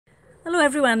Hello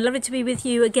everyone, lovely to be with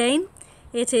you again.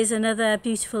 It is another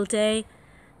beautiful day.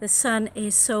 The sun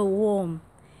is so warm.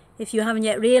 If you haven't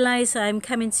yet realised, I'm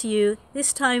coming to you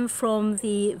this time from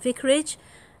the vicarage,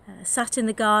 sat in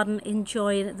the garden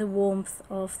enjoying the warmth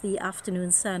of the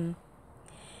afternoon sun.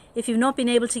 If you've not been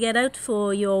able to get out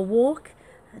for your walk,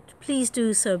 please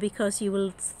do so because you will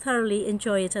thoroughly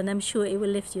enjoy it and I'm sure it will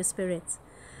lift your spirits.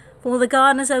 For all the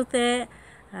gardeners out there,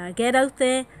 get out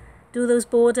there, do those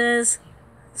borders,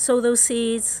 sow those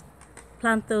seeds,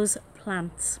 plant those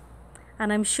plants.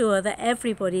 And I'm sure that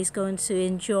everybody's going to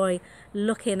enjoy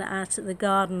looking at the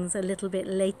gardens a little bit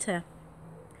later.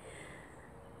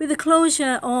 With the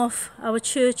closure of our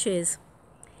churches,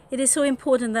 it is so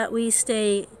important that we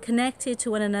stay connected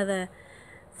to one another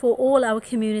for all our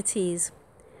communities.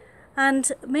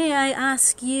 And may I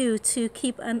ask you to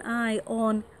keep an eye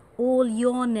on all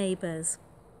your neighbours,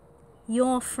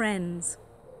 your friends,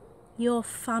 your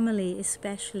family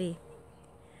especially,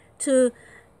 to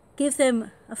give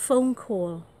them a phone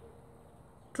call,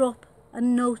 drop a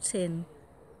note in,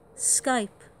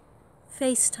 Skype,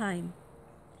 FaceTime.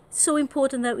 It's so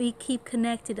important that we keep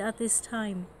connected at this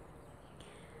time.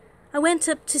 I went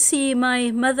up to see my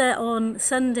mother on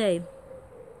Sunday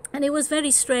and it was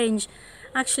very strange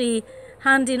actually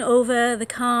handing over the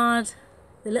card,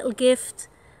 the little gift,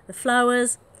 the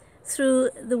flowers through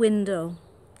the window.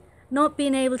 Not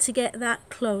being able to get that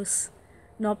close,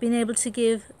 not being able to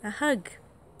give a hug,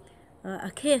 a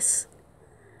kiss.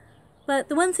 But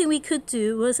the one thing we could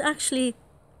do was actually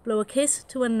blow a kiss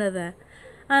to one another.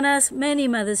 And as many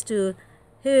mothers do,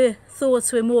 her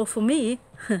thoughts were more for me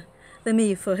than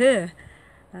me for her.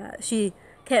 She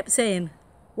kept saying,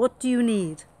 "What do you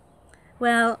need?"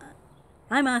 Well,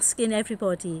 I'm asking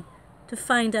everybody to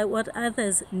find out what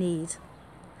others need.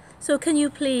 So can you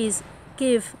please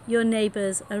give your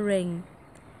neighbours a ring,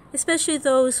 especially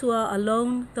those who are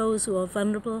alone, those who are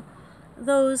vulnerable,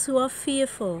 those who are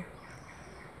fearful.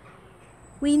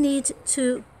 We need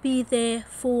to be there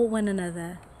for one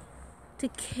another, to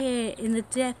care in the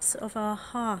depths of our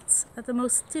hearts at the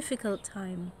most difficult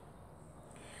time.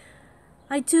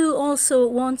 I do also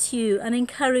want you and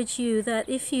encourage you that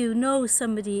if you know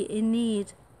somebody in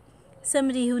need,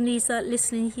 somebody who needs that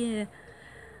listening ear,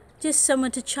 just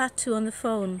someone to chat to on the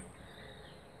phone,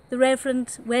 the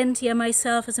Reverend Wendy and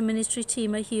myself as a ministry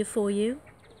team are here for you.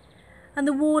 And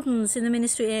the wardens in the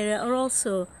ministry area are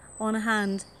also on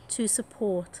hand to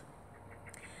support.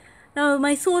 Now,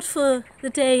 my thought for the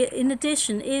day, in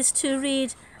addition, is to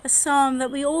read a psalm that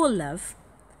we all love.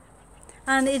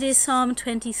 And it is Psalm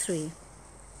 23.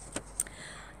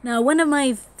 Now, one of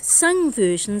my sung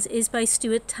versions is by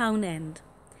Stuart Townend.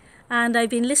 And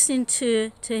I've been listening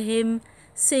to him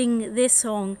sing this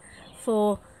song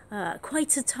for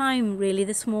quite a time really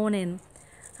this morning,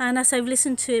 and as I've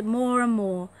listened to it more and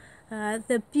more,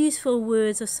 the beautiful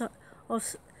words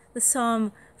of the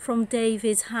psalm from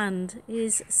David's hand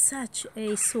is such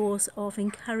a source of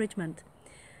encouragement.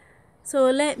 So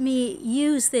let me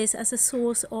use this as a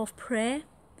source of prayer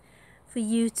for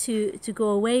you to go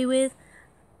away with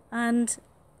and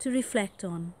to reflect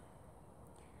on.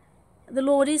 The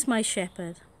Lord is my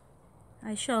shepherd,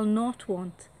 I shall not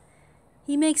want.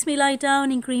 He makes me lie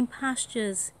down in green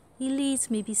pastures. He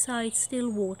leads me beside still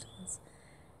waters.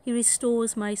 He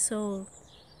restores my soul.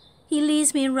 He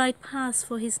leads me in right paths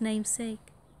for his name's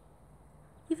sake.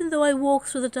 Even though I walk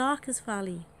through the darkest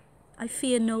valley, I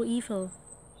fear no evil.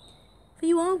 For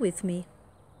you are with me.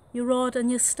 Your rod and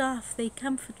your staff, they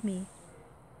comfort me.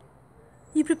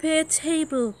 You prepare a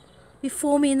table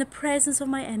before me in the presence of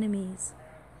my enemies.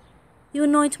 You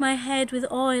anoint my head with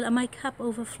oil and my cup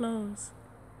overflows.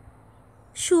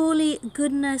 Surely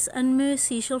goodness and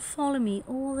mercy shall follow me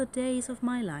all the days of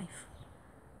my life,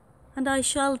 and I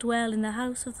shall dwell in the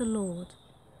house of the Lord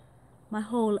my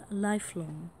whole life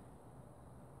long.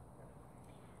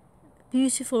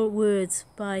 Beautiful words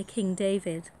by King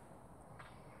David.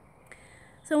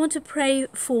 So I want to pray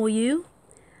for you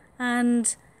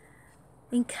and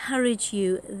encourage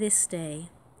you this day.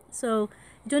 So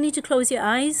you don't need to close your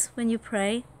eyes when you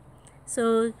pray.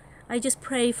 So I just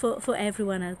pray for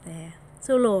everyone out there.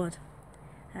 So Lord,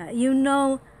 you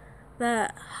know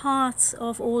the hearts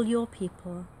of all your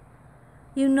people.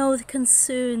 You know the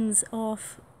concerns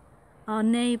of our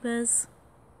neighbours,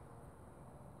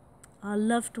 our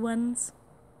loved ones.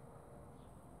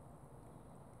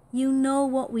 You know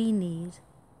what we need.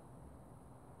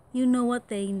 You know what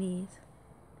they need.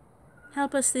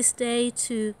 Help us this day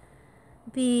to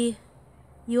be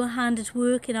your hand at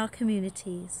work in our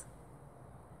communities.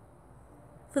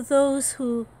 For those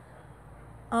who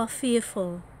are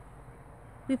fearful,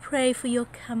 we pray for your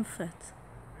comfort,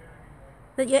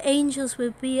 that your angels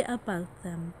will be about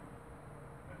them,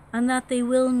 and that they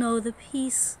will know the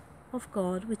peace of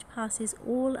God which passes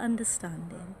all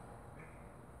understanding.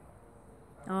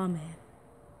 Amen.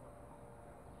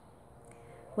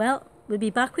 Well, we'll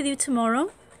be back with you tomorrow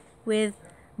with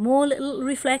more little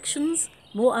reflections,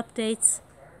 more updates,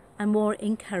 and more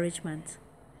encouragement.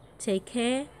 Take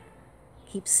care,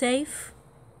 keep safe,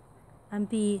 and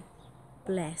be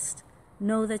blessed.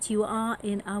 Know that you are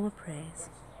in our prayers.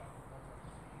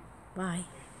 Bye.